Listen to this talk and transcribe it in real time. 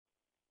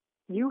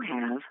You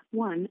have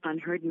one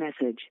unheard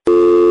message.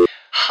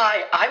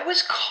 Hi, I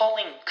was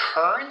calling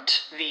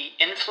Current, the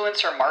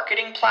influencer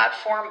marketing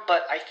platform,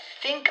 but I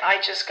think I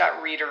just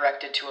got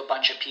redirected to a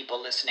bunch of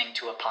people listening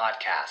to a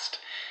podcast.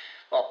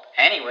 Well,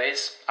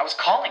 anyways, I was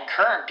calling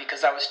Current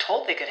because I was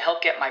told they could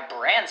help get my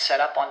brand set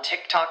up on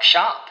TikTok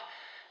Shop,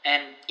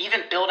 and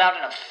even build out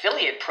an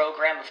affiliate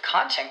program of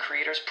content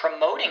creators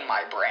promoting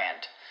my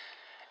brand,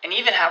 and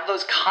even have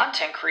those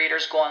content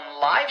creators go on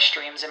live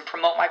streams and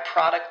promote my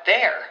product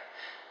there.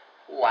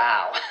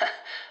 Wow,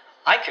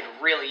 I could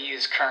really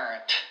use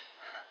Current.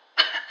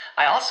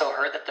 I also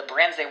heard that the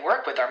brands they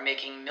work with are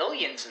making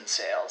millions in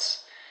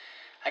sales.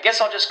 I guess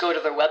I'll just go to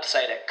their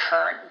website at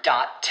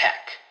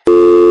current.tech.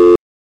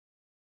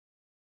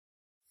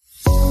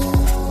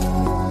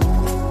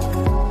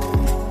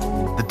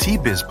 The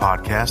T-Biz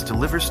podcast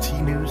delivers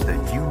tea news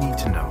that you need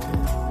to know.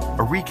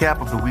 A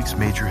recap of the week's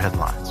major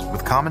headlines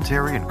with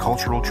commentary and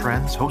cultural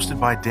trends hosted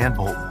by Dan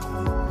Bolton.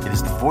 It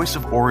is the voice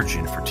of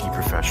origin for tea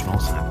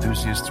professionals and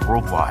enthusiasts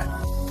worldwide.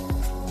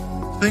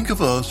 Think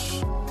of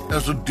us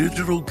as a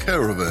digital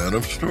caravan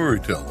of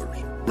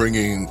storytellers,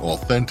 bringing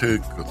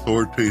authentic,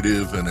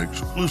 authoritative, and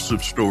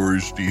exclusive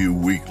stories to you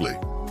weekly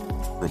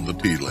from the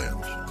Tea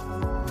Lands.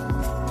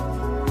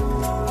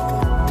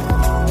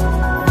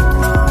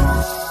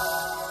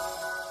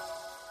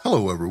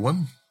 Hello,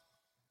 everyone.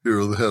 Here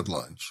are the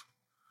headlines.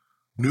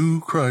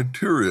 New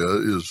criteria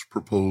is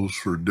proposed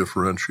for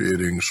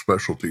differentiating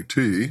specialty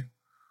tea.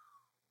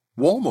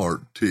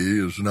 Walmart tea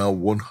is now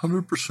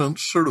 100%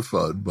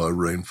 certified by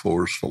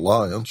Rainforest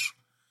Alliance,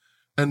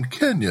 and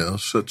Kenya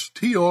sets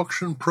tea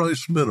auction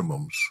price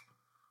minimums.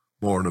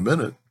 More in a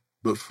minute,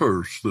 but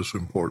first, this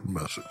important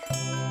message.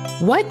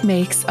 What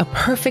makes a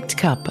perfect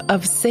cup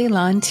of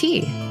Ceylon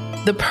tea?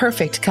 The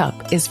perfect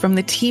cup is from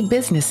the tea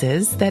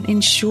businesses that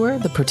ensure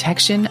the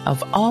protection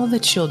of all the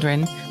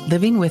children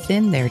living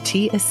within their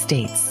tea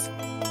estates.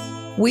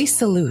 We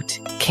salute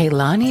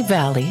Kailani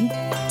Valley,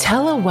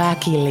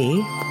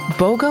 Talawakili,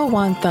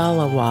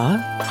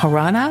 Bogawanthalawa,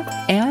 Harana,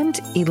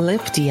 and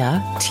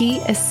Elliptia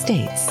tea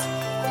estates.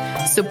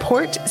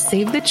 Support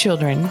Save the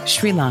Children,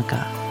 Sri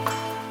Lanka.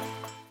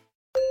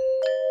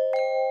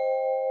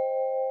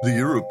 The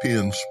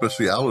European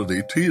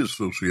Specialty Tea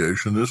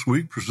Association this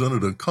week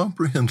presented a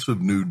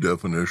comprehensive new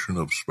definition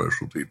of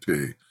specialty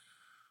tea.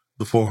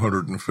 The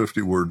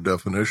 450-word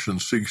definition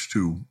seeks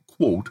to,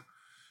 quote,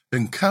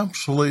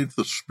 encapsulate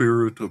the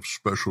spirit of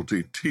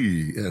specialty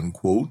tea, end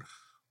quote,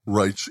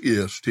 writes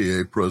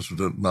ESTA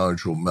President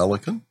Nigel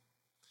Melican.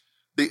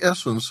 The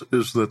essence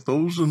is that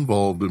those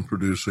involved in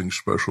producing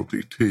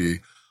specialty tea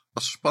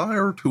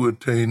aspire to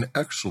attain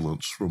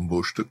excellence from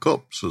bush to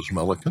cup, says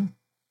Melican.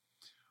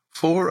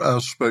 4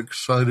 aspects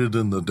cited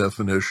in the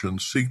definition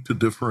seek to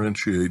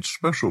differentiate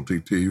specialty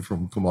tea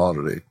from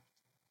commodity.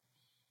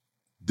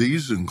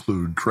 These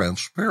include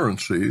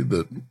transparency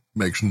that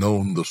makes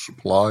known the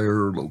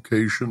supplier,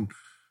 location,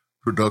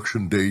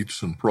 production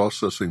dates, and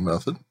processing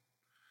method,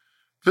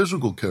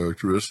 physical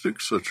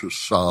characteristics such as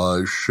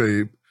size,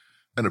 shape,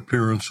 and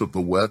appearance of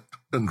the wet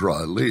and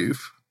dry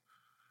leaf,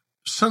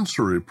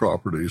 sensory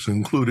properties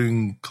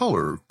including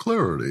color,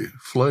 clarity,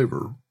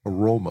 flavor,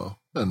 aroma,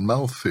 and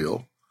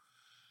mouthfeel,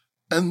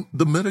 and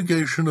the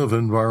mitigation of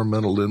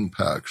environmental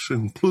impacts,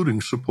 including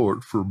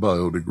support for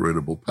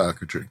biodegradable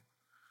packaging.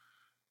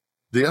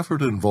 The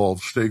effort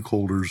involves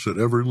stakeholders at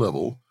every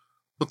level,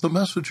 but the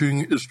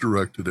messaging is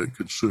directed at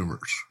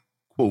consumers.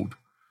 Quote,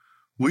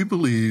 we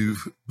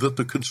believe that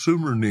the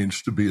consumer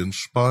needs to be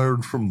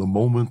inspired from the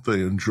moment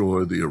they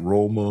enjoy the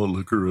aroma,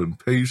 liquor, and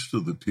taste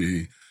of the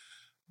tea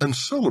and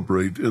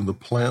celebrate in the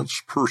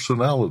plant's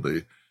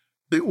personality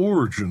the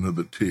origin of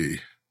the tea,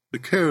 the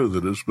care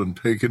that has been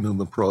taken in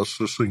the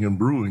processing and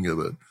brewing of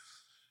it,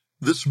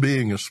 this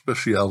being a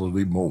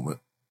specialty moment,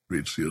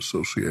 reads the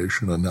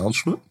association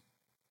announcement.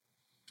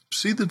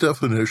 See the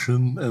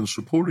definition and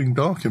supporting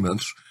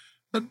documents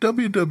at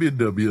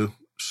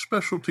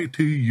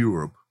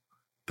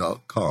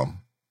www.specialtyteaeurope.com.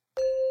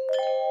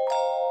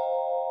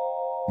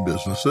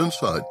 Business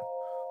Insight.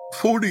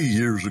 40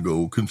 years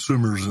ago,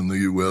 consumers in the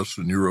U.S.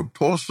 and Europe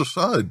tossed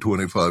aside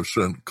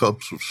 25-cent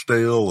cups of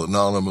stale,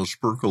 anonymous,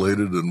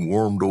 percolated, and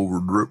warmed-over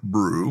drip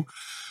brew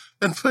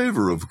in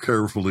favor of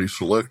carefully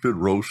selected,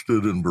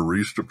 roasted, and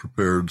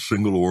barista-prepared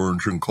single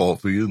orange and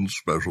coffee and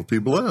specialty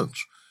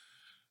blends.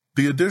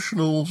 The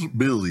additional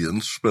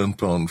billions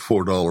spent on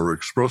 $4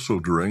 espresso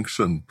drinks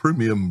and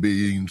premium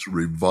beans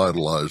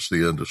revitalized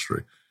the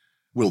industry.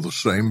 Will the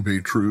same be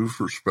true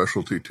for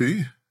specialty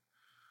tea?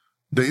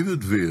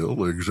 David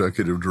Veal,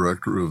 Executive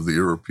Director of the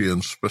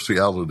European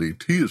Specialty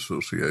Tea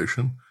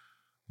Association,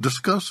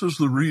 discusses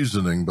the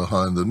reasoning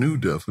behind the new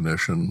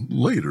definition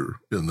later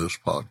in this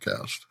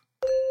podcast.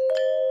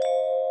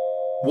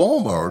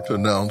 Walmart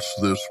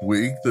announced this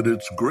week that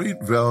its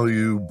great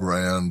value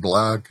brand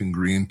black and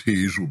green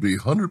teas will be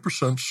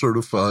 100%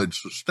 certified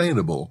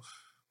sustainable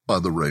by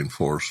the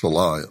Rainforest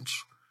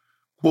Alliance.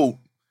 Quote,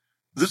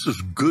 this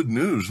is good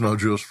news not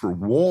just for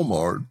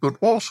Walmart, but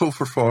also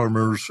for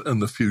farmers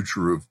and the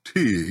future of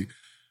tea,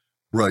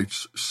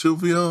 writes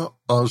Sylvia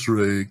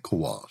Azre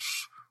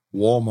Kawas,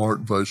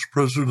 Walmart Vice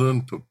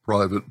President of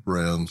Private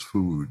Brands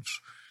Foods.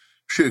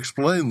 She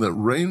explained that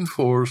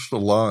Rainforest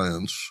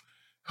Alliance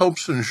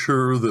helps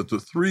ensure that the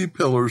three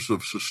pillars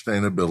of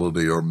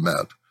sustainability are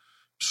met: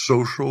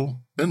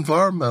 social,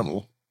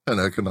 environmental, and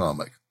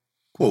economic.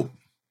 Quote,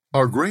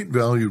 "Our great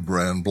value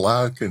brand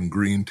black and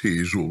green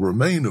teas will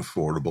remain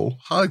affordable,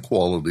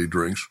 high-quality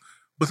drinks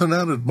with an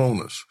added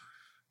bonus.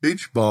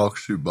 Each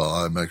box you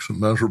buy makes a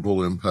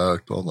measurable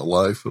impact on the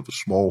life of a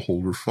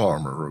smallholder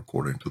farmer,"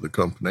 according to the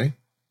company.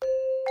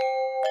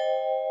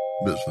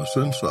 Business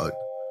Insight.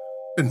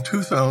 In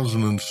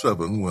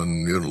 2007,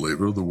 when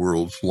Unilever, the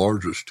world's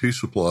largest tea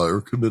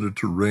supplier, committed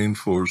to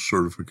rainforest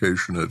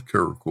certification at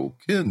Kericho,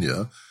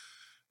 Kenya,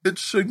 it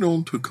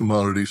signaled to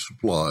commodity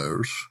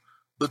suppliers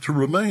that to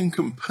remain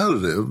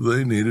competitive,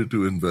 they needed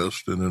to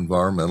invest in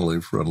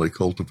environmentally friendly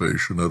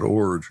cultivation at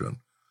origin.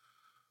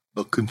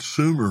 A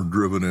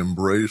consumer-driven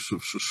embrace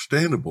of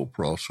sustainable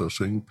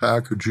processing,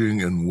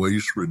 packaging, and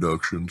waste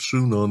reduction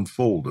soon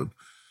unfolded,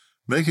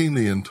 making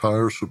the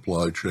entire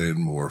supply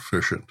chain more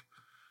efficient.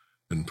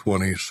 In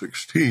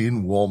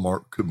 2016,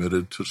 Walmart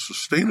committed to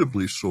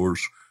sustainably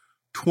source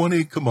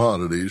 20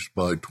 commodities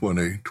by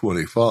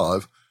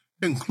 2025,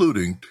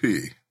 including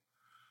tea.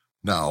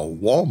 Now,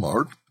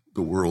 Walmart,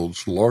 the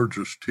world's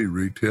largest tea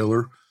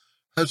retailer,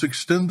 has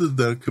extended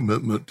that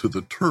commitment to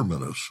the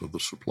terminus of the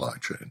supply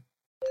chain.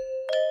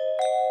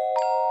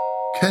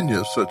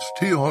 Kenya sets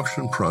tea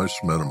auction price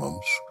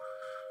minimums.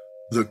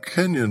 The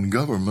Kenyan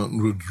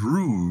government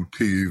withdrew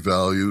tea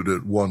valued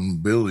at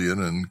 $1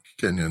 billion in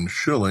Kenyan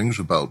shillings,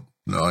 about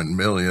 $9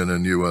 million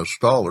in US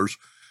dollars,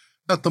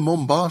 at the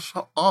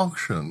Mombasa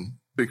auction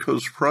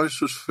because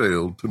prices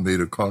failed to meet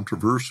a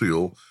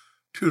controversial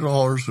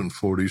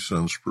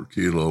 $2.40 per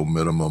kilo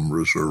minimum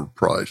reserve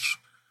price.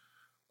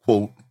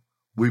 Quote,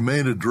 "We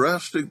made a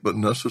drastic but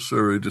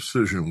necessary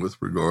decision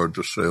with regard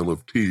to sale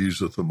of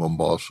teas at the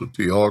Mombasa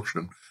tea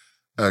auction,"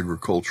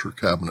 Agriculture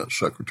Cabinet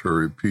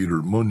Secretary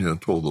Peter Munya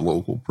told the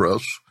local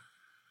press.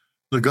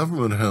 "The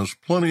government has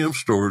plenty of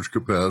storage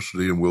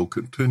capacity and will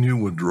continue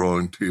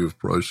withdrawing tea if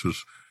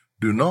prices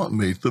do not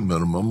meet the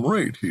minimum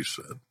rate," he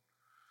said.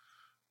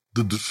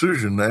 The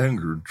decision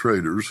angered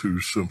traders who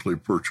simply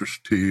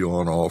purchased tea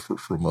on offer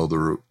from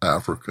other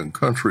African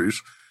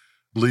countries,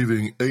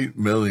 leaving 8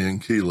 million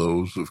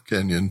kilos of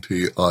Kenyan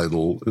tea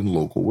idle in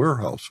local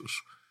warehouses.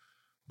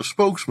 A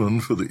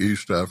spokesman for the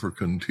East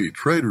African Tea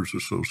Traders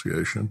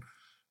Association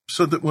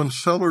said that when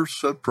sellers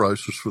set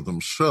prices for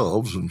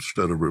themselves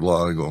instead of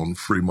relying on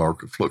free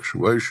market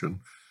fluctuation,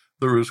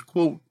 there is,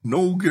 quote,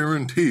 "no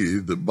guarantee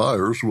that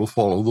buyers will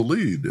follow the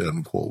lead,"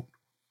 end quote.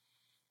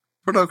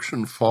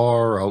 Production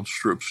far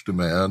outstrips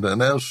demand,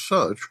 and as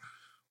such,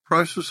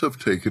 prices have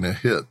taken a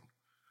hit.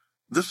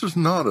 "This is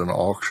not an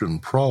auction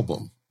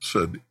problem,"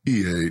 said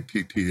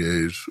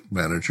EATTA's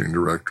managing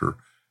director,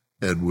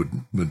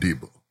 Edward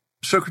Madibo.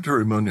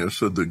 Secretary Munya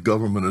said the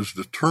government is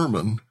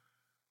determined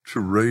to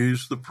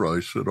raise the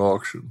price at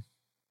auction.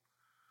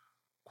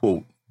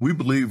 Quote, "We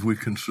believe we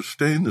can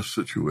sustain this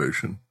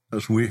situation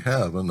as we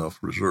have enough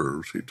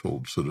reserves," he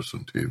told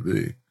Citizen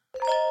TV.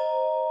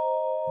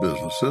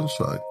 Business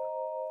Insight.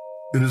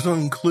 It is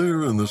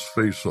unclear in this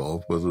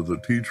face-off whether the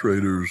tea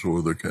traders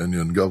or the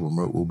Kenyan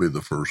government will be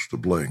the first to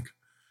blink.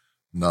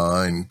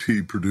 9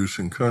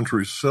 tea-producing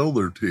countries sell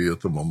their tea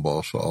at the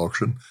Mombasa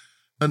auction,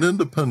 and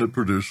independent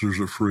producers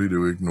are free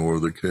to ignore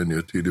the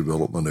Kenya Tea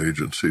Development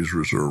Agency's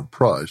reserve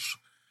price.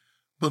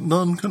 But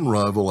none can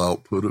rival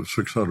output of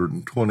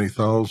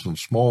 620,000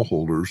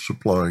 smallholders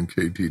supplying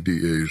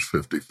KTDA's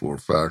 54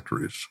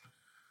 factories.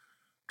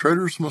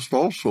 Traders must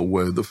also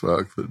weigh the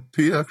fact that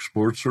tea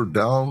exports are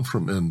down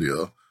from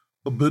India,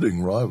 a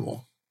bidding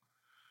rival.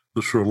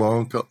 The Sri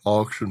Lanka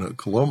auction at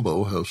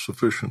Colombo has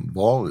sufficient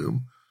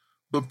volume,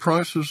 but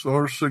prices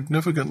are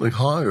significantly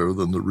higher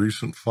than the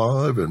recent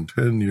 5- and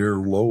 10-year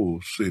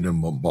lows seen in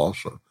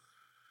Mombasa.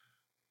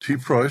 Tea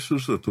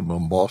prices at the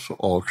Mombasa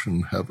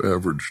auction have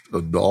averaged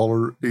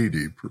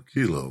 $1.80 per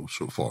kilo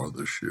so far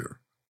this year.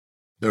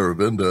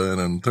 Aravinda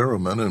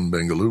Anantharaman in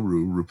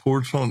Bengaluru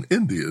reports on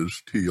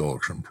India's tea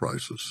auction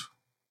prices.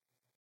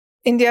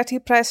 India Tea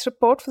Price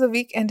Report for the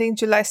week ending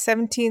July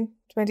 17,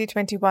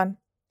 2021.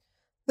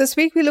 This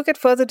week we look at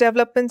further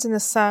developments in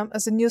Assam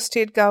as the new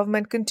state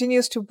government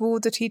continues to woo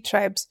the tea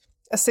tribes,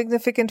 a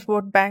significant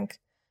vote bank,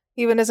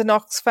 even as an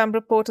Oxfam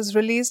report is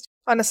released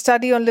on a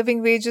study on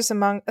living wages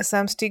among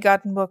Assam's tea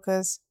garden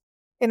workers.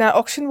 In our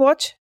auction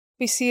watch,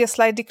 we see a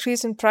slight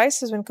decrease in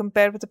prices when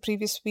compared with the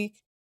previous week.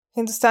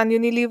 Hindustan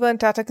Unilever and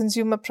Tata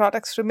Consumer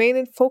Products remain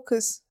in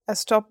focus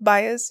as top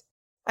buyers,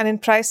 and in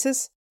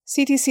prices,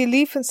 CTC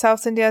Leaf in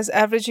South India is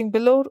averaging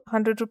below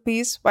 100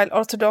 rupees, while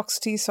Orthodox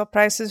tea saw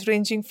prices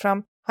ranging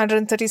from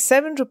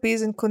 137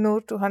 rupees in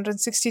Kannur to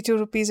 162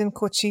 rupees in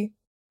Kochi.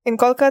 In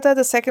Kolkata,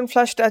 the second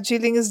flush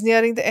Darjeeling is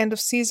nearing the end of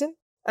season,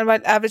 and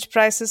while average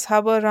prices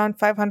hover around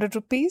 500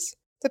 rupees,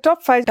 the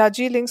top 5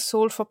 Darjeelings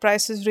sold for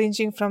prices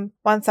ranging from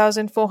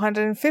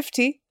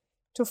 1,450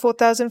 to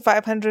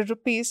 4,500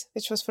 rupees,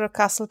 which was for a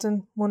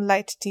Castleton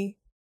Moonlight tea.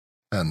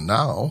 And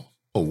now,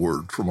 a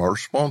word from our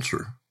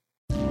sponsor.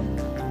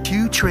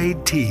 Q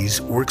Q-Trade Teas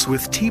works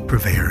with tea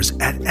purveyors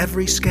at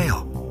every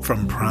scale,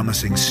 from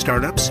promising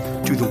startups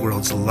to the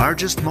world's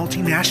largest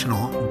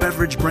multinational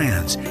beverage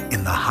brands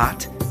in the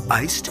hot,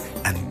 iced,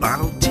 and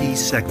bottled tea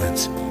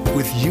segments.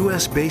 With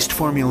U.S.-based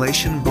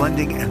formulation,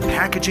 blending, and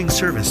packaging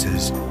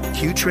services,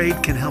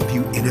 Q-Trade can help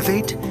you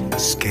innovate,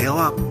 scale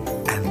up,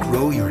 and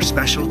grow your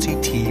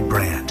specialty tea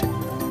brand.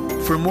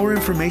 For more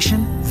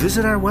information,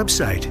 visit our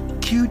website,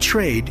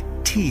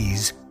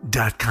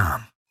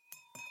 qtradeteas.com.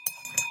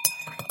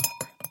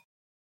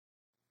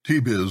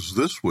 T-Biz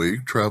this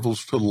week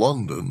travels to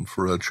London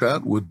for a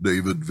chat with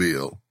David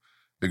Veale,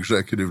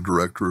 Executive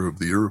Director of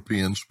the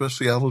European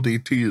Specialty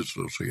Tea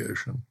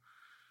Association.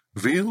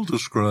 Veale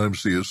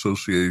describes the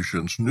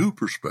association's new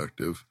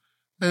perspective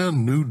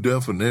and new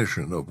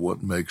definition of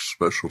what makes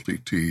specialty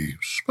tea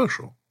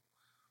special.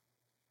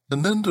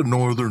 And then to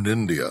northern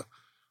India,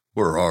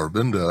 where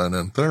Arvinda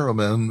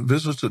Anantharaman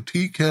visits a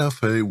tea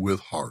cafe with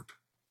heart.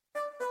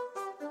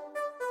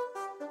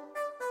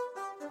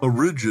 A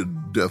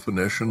rigid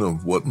definition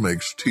of what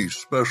makes tea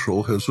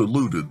special has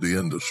eluded the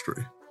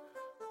industry.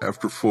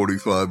 After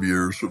 45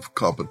 years of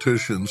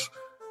competitions,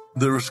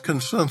 there is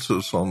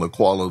consensus on the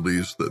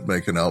qualities that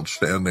make an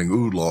outstanding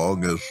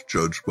oolong as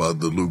judged by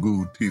the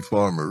Lugu tea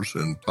farmers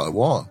in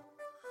Taiwan.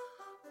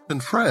 In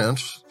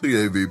France,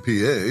 the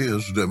AVPA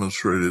has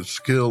demonstrated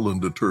skill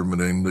in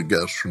determining the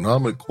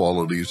gastronomic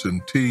qualities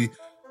in tea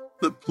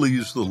that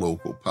please the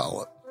local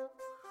palate.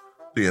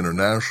 The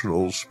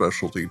International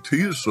Specialty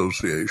Tea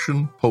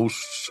Association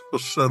posts a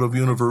set of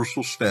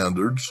universal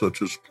standards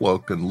such as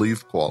pluck and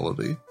leaf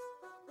quality.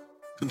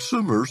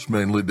 Consumers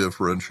mainly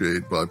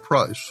differentiate by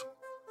price.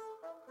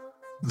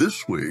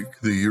 This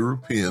week, the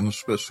European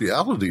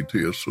Specialty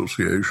Tea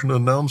Association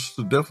announced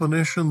a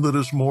definition that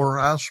is more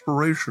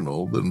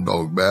aspirational than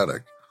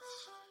dogmatic.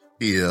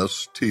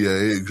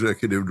 ESTA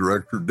Executive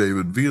Director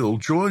David Veale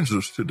joins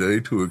us today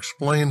to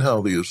explain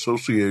how the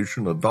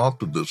association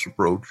adopted this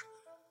approach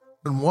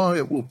and why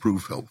it will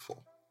prove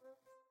helpful.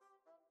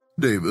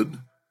 David,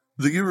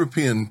 the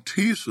European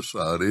Tea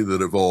Society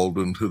that evolved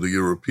into the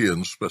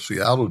European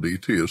Specialty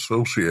Tea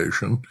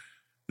Association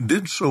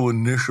did so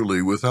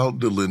initially without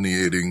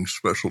delineating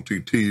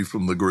specialty tea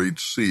from the great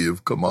sea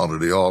of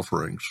commodity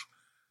offerings.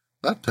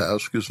 That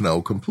task is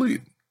now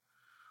complete.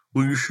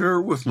 Will you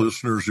share with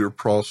listeners your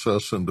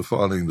process in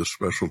defining the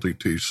specialty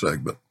tea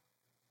segment?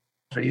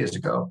 3 years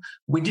ago,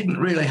 we didn't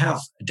really have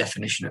a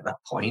definition at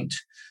that point.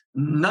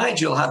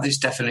 Nigel had this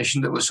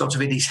definition that was sort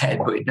of in his head,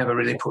 but he'd never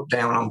really put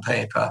down on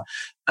paper.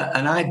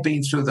 And I'd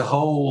been through the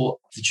whole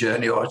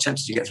journey, or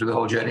attempted to get through the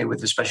whole journey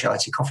with the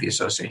Specialty Coffee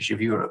Association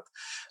of Europe.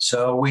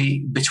 So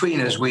between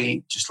us,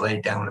 we just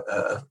laid down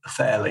a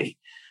fairly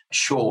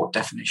short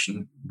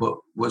definition, but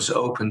was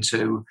open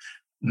to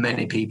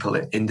many people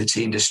in the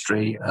tea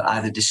industry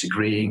either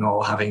disagreeing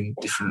or having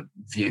different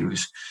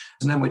views.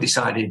 And then we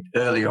decided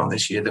earlier on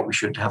this year that we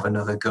should have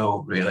another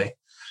go, really.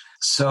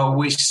 So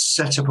we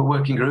set up a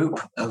working group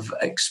of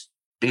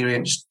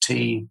experienced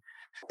tea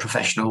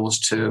professionals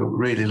to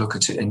really look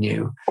at it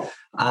anew.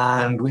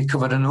 And we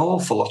covered an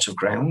awful lot of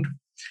ground.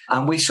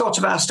 And we sort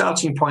of, our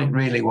starting point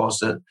really was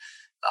that,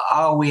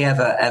 are we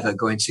ever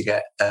going to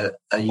get a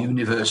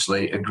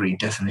universally agreed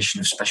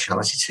definition of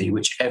specialty tea,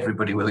 which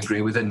everybody will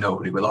agree with and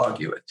nobody will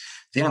argue it?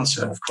 The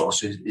answer, of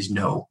course, is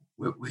no.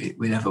 We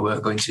never were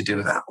going to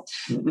do that.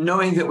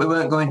 Knowing that we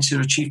weren't going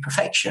to achieve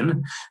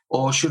perfection,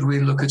 or should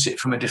we look at it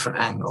from a different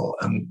angle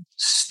and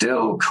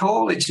still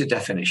call it a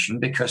definition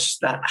because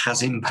that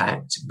has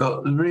impact,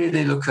 but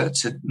really look at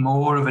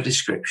more of a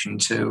description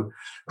to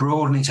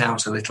broaden it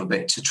out a little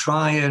bit, to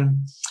try and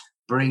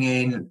bring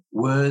in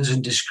words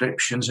and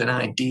descriptions and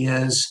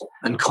ideas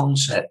and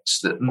concepts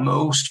that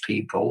most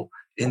people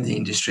in the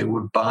industry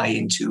would buy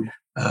into,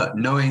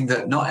 knowing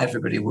that not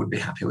everybody would be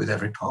happy with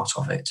every part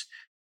of it.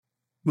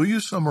 Will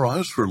you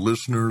summarize for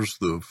listeners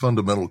the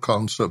fundamental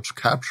concepts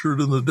captured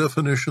in the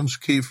definition's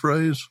key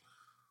phrase?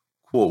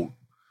 Quote,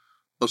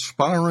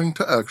 aspiring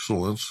to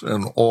excellence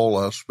in all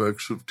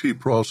aspects of tea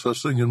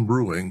processing and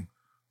brewing,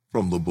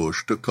 from the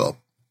bush to cup.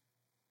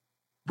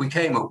 We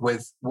came up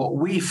with what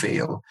we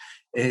feel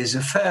is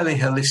a fairly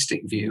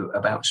holistic view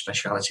about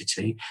specialty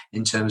tea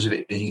in terms of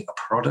it being a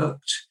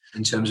product,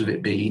 in terms of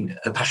it being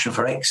a passion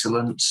for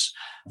excellence,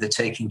 the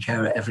taking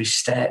care at every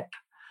step.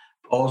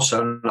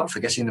 Also, not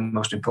forgetting the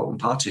most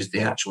important part is the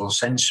actual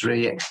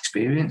sensory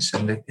experience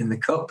in the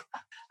cup,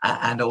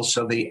 and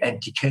also the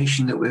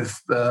education that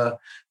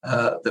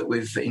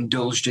we've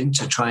indulged in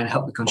to try and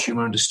help the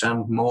consumer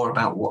understand more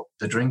about what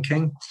they're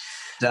drinking.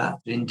 That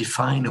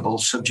indefinable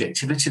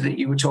subjectivity that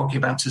you were talking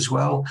about as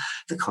well,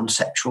 the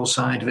conceptual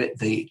side of it,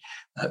 the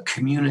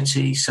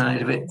community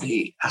side of it,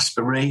 the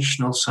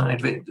aspirational side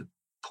of it, the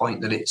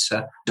point that it's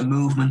a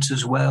movement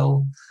as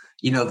well,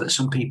 that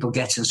some people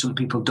get and some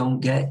people don't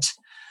get.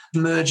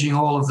 Merging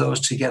all of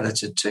those together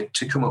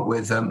to come up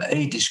with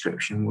a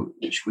description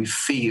which we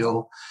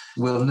feel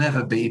will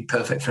never be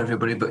perfect for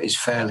everybody, but is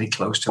fairly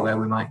close to where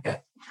we might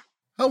get.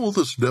 How will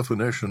this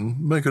definition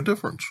make a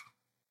difference?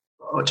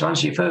 To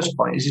answer your first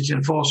point, is it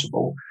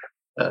enforceable?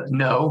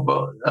 no,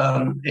 but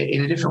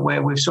in a different way,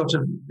 we've sort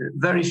of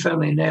very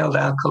firmly nailed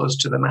our colours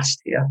to the mast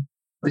here.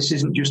 This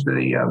isn't just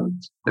the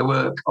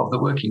work of the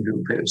working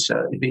group. It's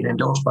been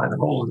endorsed by the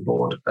whole of the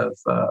board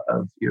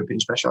of European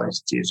Specialty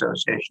Tea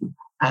Association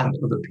and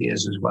other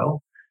peers as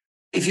well.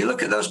 If you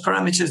look at those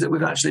parameters that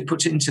we've actually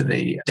put into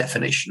the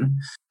definition,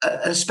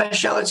 a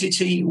specialty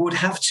tea would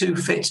have to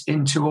fit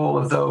into all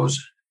of those.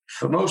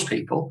 For most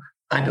people,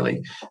 I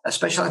believe, a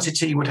specialty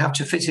tea would have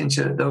to fit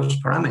into those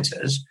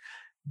parameters,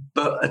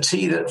 but a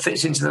tea that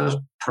fits into those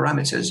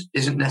parameters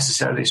isn't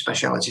necessarily a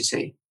specialty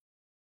tea.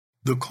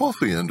 The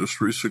coffee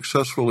industry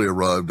successfully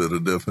arrived at a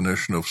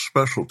definition of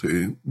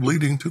specialty,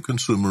 leading to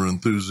consumer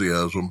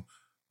enthusiasm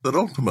that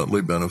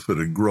ultimately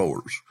benefited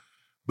growers.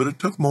 But it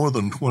took more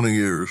than 20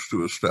 years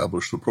to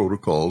establish the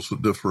protocols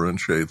that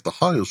differentiate the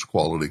highest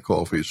quality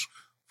coffees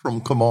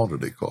from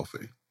commodity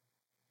coffee.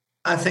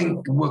 I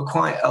think we're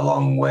quite a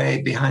long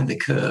way behind the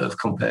curve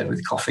compared with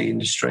the coffee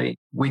industry.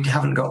 We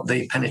haven't got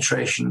the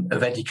penetration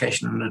of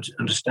education and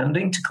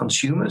understanding to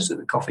consumers that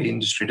the coffee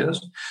industry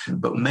does,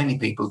 but many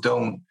people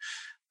don't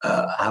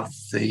have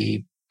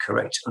the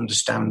correct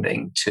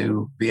understanding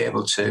to be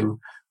able to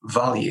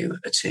value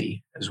a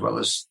tea as well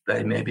as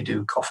they maybe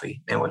do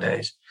coffee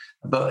nowadays.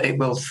 But it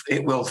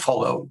will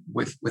follow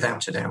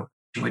without a doubt.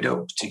 We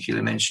don't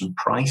particularly mention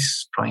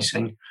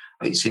pricing.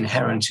 It's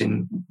inherent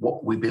in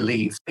what we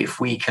believe. If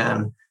we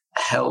can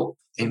help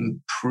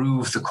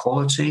improve the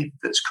quality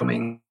that's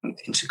coming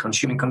into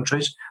consuming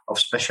countries of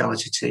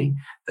specialty tea,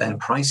 then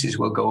prices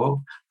will go up,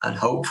 and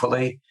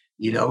hopefully,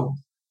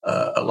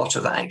 a lot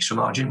of that extra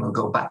margin will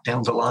go back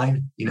down the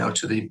line,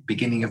 to the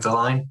beginning of the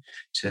line,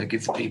 to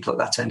give the people at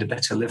that end a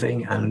better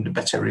living and a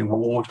better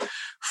reward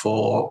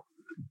for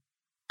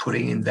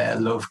putting in their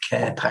love,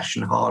 care,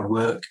 passion, hard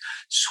work,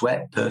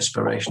 sweat,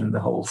 perspiration, and the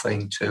whole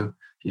thing to,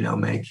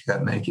 make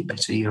it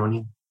better year on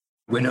year.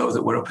 We know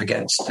that we're up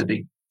against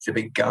the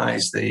big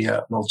guys,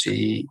 the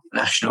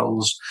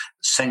multinationals,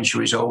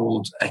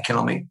 centuries-old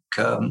economic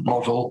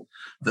model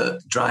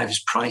that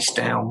drives price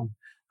down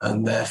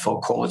and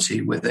therefore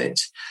quality with it.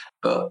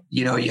 But,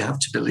 you have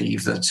to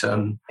believe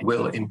that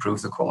will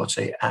improve the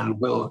quality and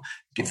will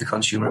give the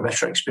consumer a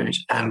better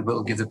experience and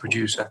will give the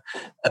producer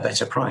a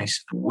better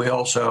price. We're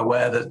also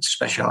aware that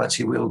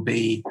specialty will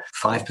be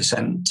 5%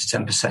 to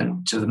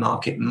 10% to the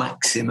market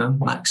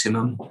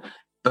maximum,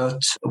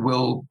 but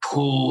will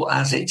pull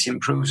as it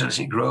improves, as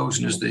it grows,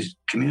 and as the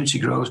community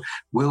grows,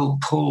 will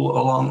pull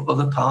along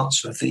other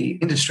parts of the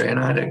industry. And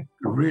I had a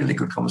really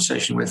good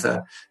conversation with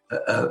a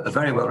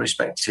very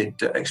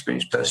well-respected,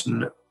 experienced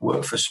person who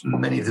worked for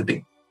many of the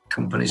big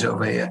companies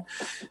over here,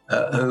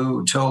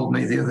 who told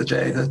me the other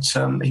day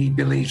that he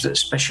believes that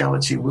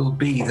specialty will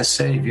be the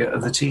saviour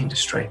of the tea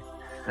industry.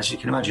 As you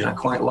can imagine, I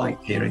quite like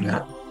hearing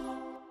that.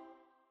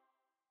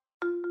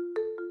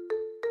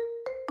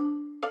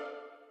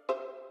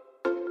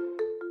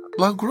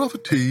 La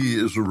Gravity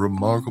is a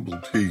remarkable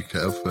tea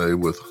cafe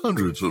with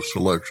hundreds of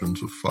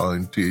selections of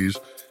fine teas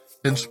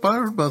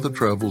inspired by the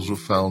travels of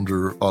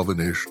founder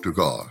Avinash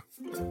Dugar.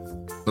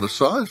 But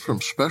aside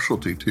from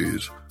specialty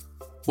teas,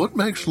 what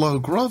makes La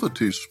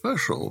Gravity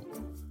special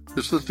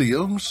is that the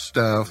young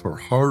staff are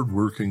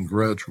hard-working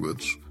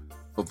graduates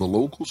of the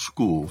local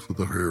school for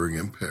the hearing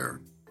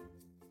impaired.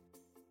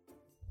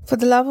 For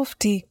the love of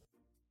tea,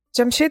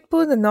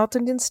 Jamshedpur in the North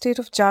Indian state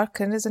of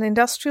Jharkhand is an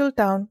industrial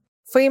town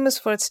famous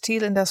for its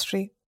steel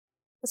industry.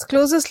 Its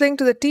closest link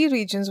to the tea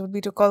regions would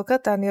be to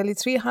Kolkata, nearly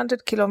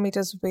 300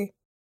 kilometers away.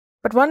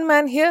 But one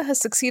man here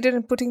has succeeded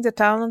in putting the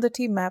town on the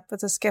tea map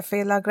with his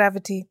cafe La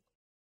Gravity.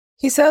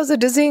 He serves a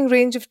dizzying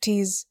range of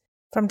teas,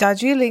 from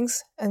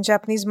Darjeelings and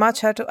Japanese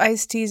matcha to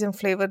iced teas and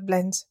flavored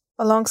blends,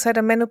 alongside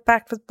a menu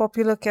packed with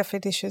popular cafe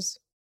dishes.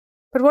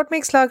 But what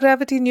makes La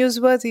Gravity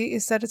newsworthy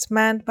is that it's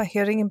manned by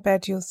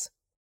hearing-impaired youth.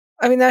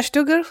 Avinash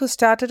Dugar, who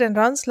started and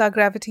runs La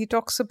Gravity,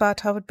 talks about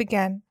how it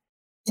began.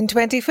 In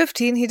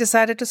 2015, he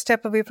decided to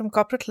step away from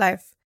corporate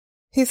life.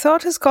 He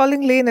thought his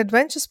calling lay in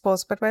adventure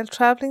sports, but while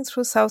traveling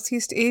through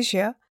Southeast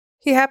Asia,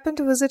 he happened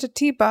to visit a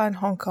tea bar in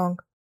Hong Kong.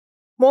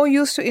 More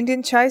used to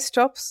Indian chai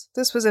stops,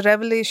 this was a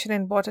revelation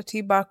in what a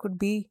tea bar could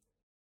be.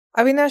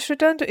 Avinash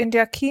returned to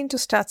India keen to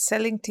start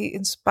selling tea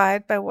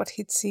inspired by what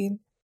he'd seen.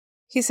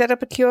 He set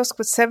up a kiosk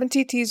with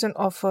 70 teas on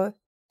offer,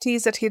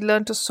 teas that he'd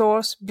learned to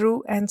source,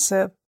 brew, and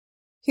serve.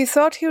 He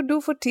thought he would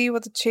do for tea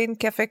what the chain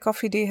Cafe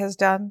Coffee Day has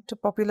done to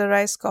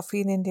popularize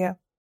coffee in India.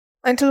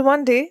 Until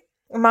one day,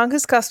 among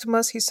his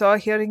customers, he saw a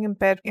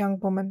hearing-impaired young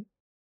woman.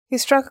 He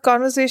struck a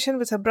conversation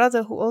with her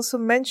brother, who also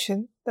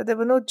mentioned that there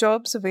were no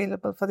jobs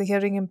available for the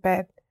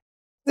hearing-impaired.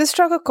 This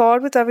struck a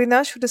chord with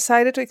Avinash, who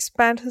decided to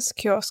expand his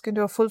kiosk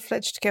into a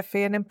full-fledged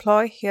cafe and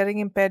employ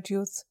hearing-impaired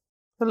youth.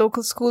 The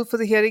local school for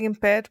the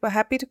hearing-impaired were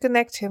happy to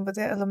connect him with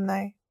their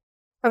alumni.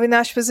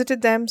 Avinash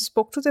visited them,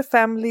 spoke to their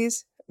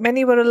families.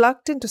 Many were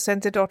reluctant to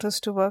send their daughters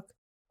to work,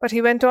 but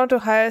he went on to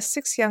hire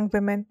 6 young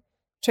women,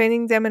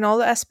 training them in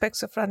all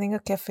aspects of running a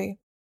cafe.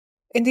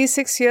 In these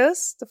 6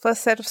 years, the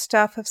first set of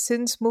staff have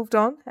since moved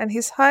on, and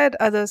he's hired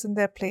others in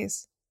their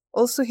place,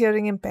 also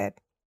hearing impaired.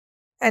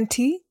 And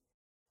tea?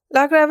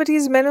 La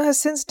Gravity's menu has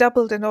since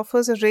doubled and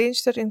offers a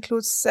range that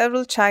includes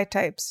several chai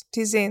types,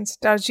 tisanes,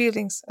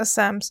 Darjeelings,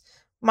 Assams,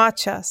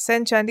 matcha,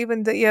 sencha, and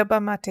even the yerba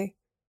mate.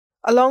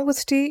 Along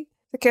with tea,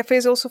 the cafe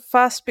is also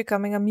fast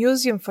becoming a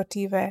museum for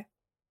teaware.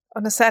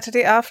 On a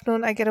Saturday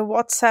afternoon, I get a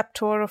WhatsApp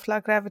tour of La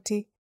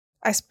Gravity.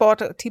 I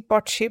spot a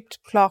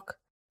teapot-shaped clock,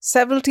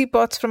 several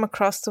teapots from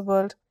across the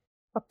world,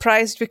 a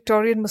prized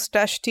Victorian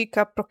moustache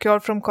teacup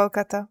procured from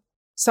Kolkata,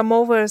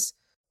 samovars,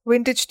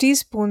 vintage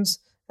teaspoons,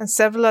 and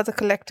several other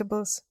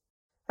collectibles.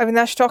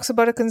 Avinash talks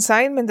about a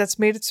consignment that's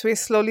made its way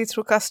slowly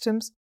through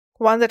customs,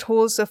 one that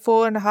holds a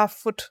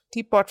 4.5-foot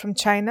teapot from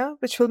China,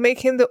 which will make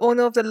him the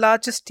owner of the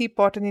largest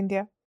teapot in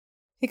India.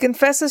 He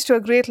confesses to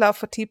a great love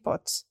for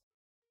teapots.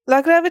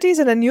 La Gravity is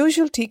an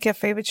unusual tea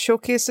cafe which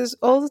showcases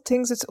all the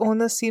things its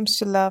owner seems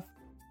to love.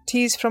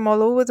 Teas from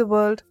all over the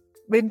world,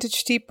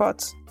 vintage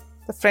teapots,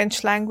 the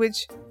French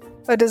language,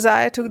 a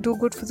desire to do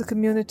good for the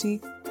community.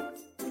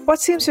 What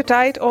seems to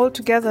tie it all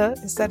together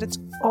is that it's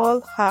all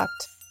heart.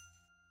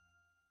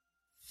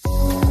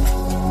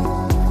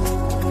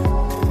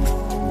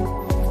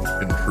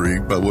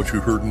 Intrigued by what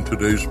you heard in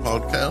today's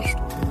podcast?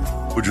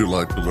 Would you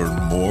like to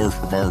learn more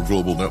from our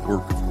global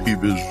network of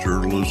tea-biz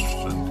journalists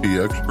and tea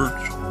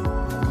experts?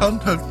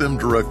 Contact them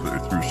directly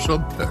through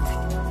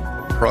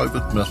Subtext, a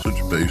private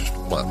message-based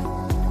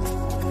platform.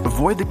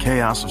 Avoid the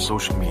chaos of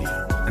social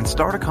media and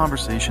start a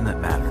conversation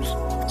that matters.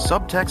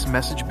 Subtext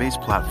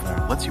message-based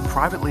platform lets you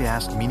privately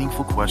ask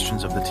meaningful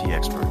questions of the tea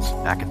experts,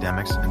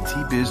 academics, and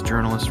tea-biz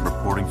journalists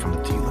reporting from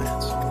the tea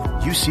lands.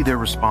 You see their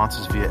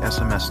responses via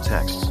SMS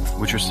texts,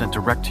 which are sent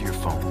direct to your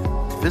phone.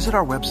 Visit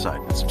our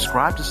website and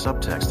subscribe to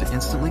Subtext to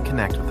instantly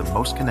connect with the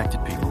most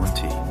connected people in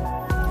tea.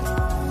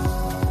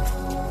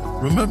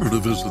 Remember to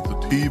visit the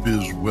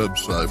Tea-Biz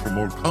website for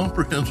more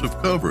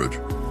comprehensive coverage.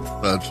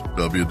 That's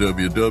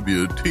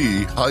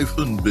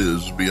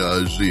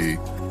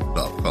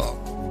www.t-bizbiz.com.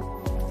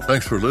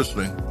 Thanks for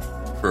listening.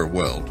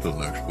 Farewell till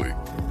next week.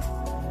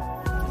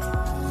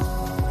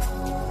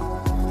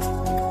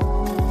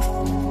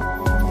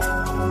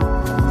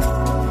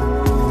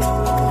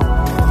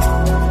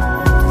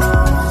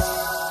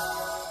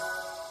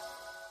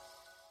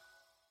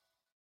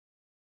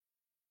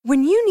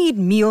 When you need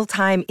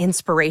mealtime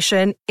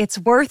inspiration, it's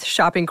worth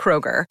shopping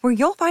Kroger, where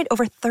you'll find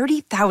over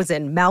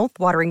 30,000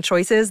 mouth-watering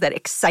choices that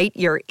excite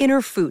your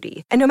inner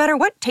foodie. And no matter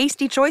what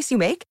tasty choice you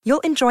make,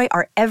 you'll enjoy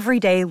our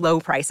everyday low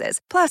prices,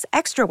 plus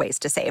extra ways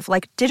to save,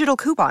 like digital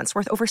coupons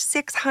worth over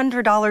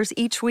 $600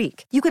 each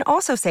week. You can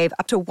also save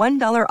up to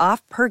 $1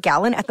 off per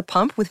gallon at the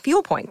pump with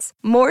fuel points.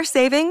 More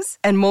savings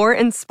and more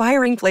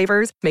inspiring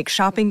flavors make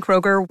shopping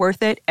Kroger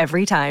worth it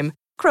every time.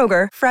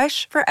 Kroger,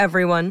 fresh for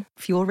everyone.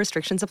 Fuel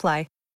restrictions apply.